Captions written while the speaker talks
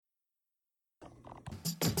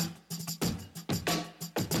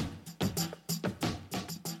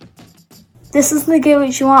This is the Get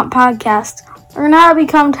What You Want podcast. Learn how to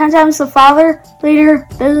become 10 times the father, leader,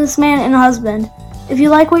 businessman, and husband. If you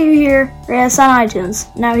like what you hear, rate us on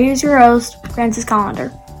iTunes. Now here's your host, Francis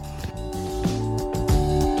Collender.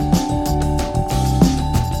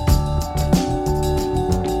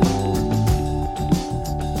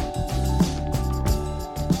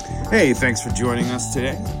 Hey, thanks for joining us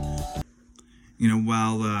today.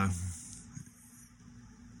 While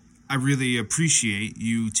I really appreciate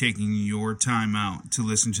you taking your time out to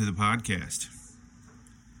listen to the podcast.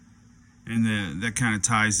 And that kind of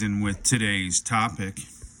ties in with today's topic.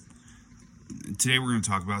 Today we're going to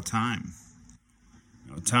talk about time.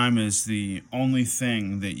 Time is the only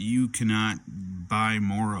thing that you cannot buy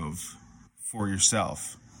more of for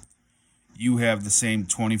yourself. You have the same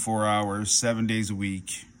 24 hours, 7 days a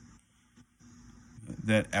week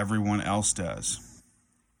that everyone else does.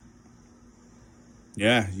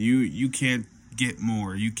 Yeah, you can't get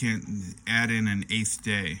more. You can't add in an eighth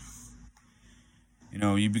day.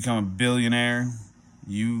 You become a billionaire,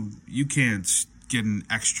 you can't get an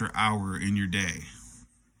extra hour in your day.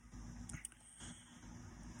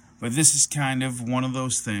 But this is kind of one of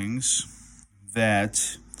those things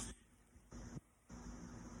that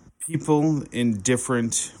people in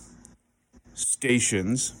different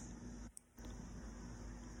stations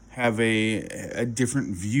have a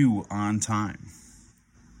different view on time.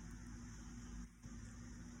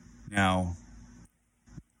 Now,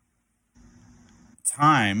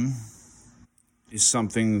 time is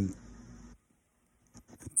something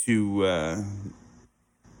it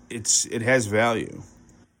has value,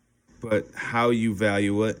 but how you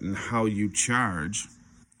value it and how you charge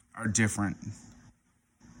are different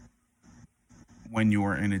when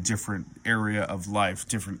you're in a different area of life,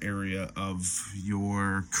 different area of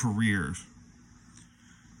your career.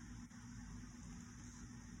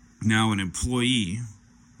 Now, an employee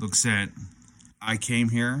looks at, I came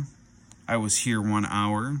here, I was here 1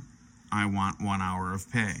 hour, I want 1 hour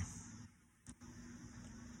of pay.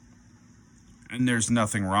 And there's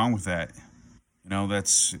nothing wrong with that.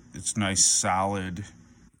 It's nice, solid.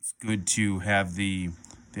 It's good to have the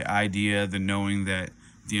idea, the knowing that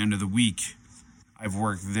at the end of the week, I've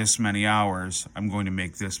worked this many hours, I'm going to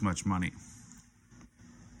make this much money.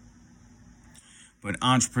 But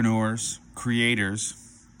entrepreneurs, creators,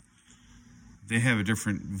 they have a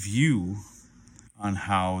different view on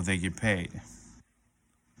how they get paid.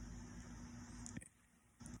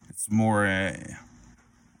 It's more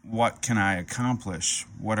what can I accomplish?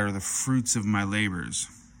 What are the fruits of my labors?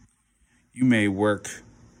 You may work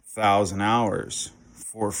 1,000 hours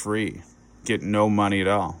for free, get no money at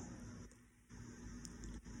all.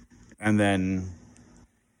 And then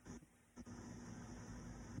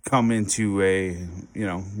come into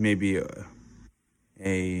maybe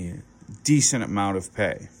a decent amount of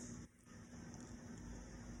pay.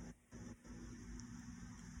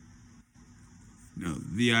 Now,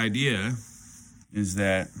 the idea is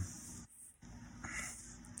that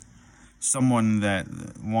someone that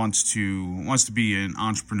wants to be an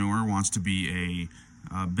entrepreneur, wants to be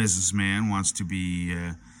a businessman, wants to be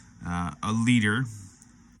a leader.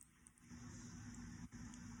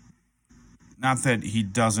 Not that he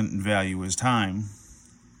doesn't value his time,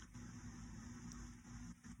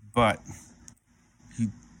 but he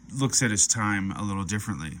looks at his time a little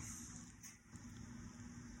differently.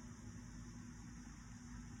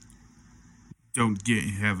 Don't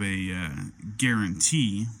have a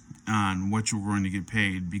guarantee on what you're going to get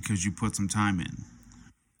paid because you put some time in.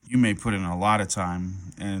 You may put in a lot of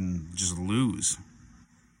time and just lose.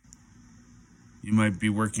 You might be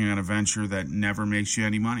working on a venture that never makes you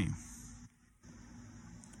any money,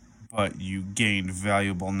 but you gained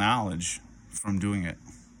valuable knowledge from doing it.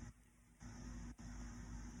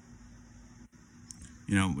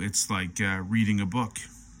 It's like reading a book.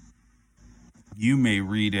 You may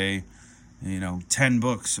read 10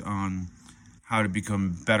 books on how to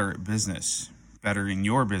become better at business, better in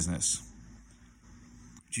your business.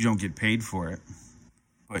 But you don't get paid for it,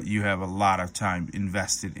 but you have a lot of time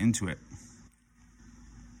invested into it.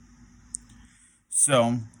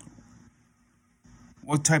 So,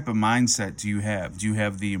 what type of mindset do you have? Do you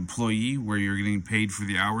have the employee where you're getting paid for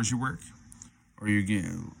the hours you work? Or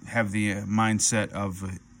you have the mindset of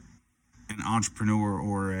an entrepreneur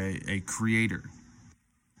or a creator?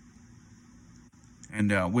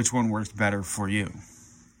 And which one works better for you?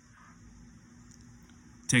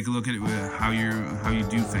 Take a look at it, how you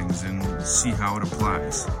do things and see how it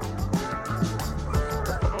applies.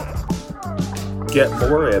 Get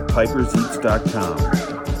more at piperseats.com.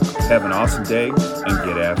 Have an awesome day and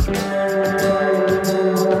get after it.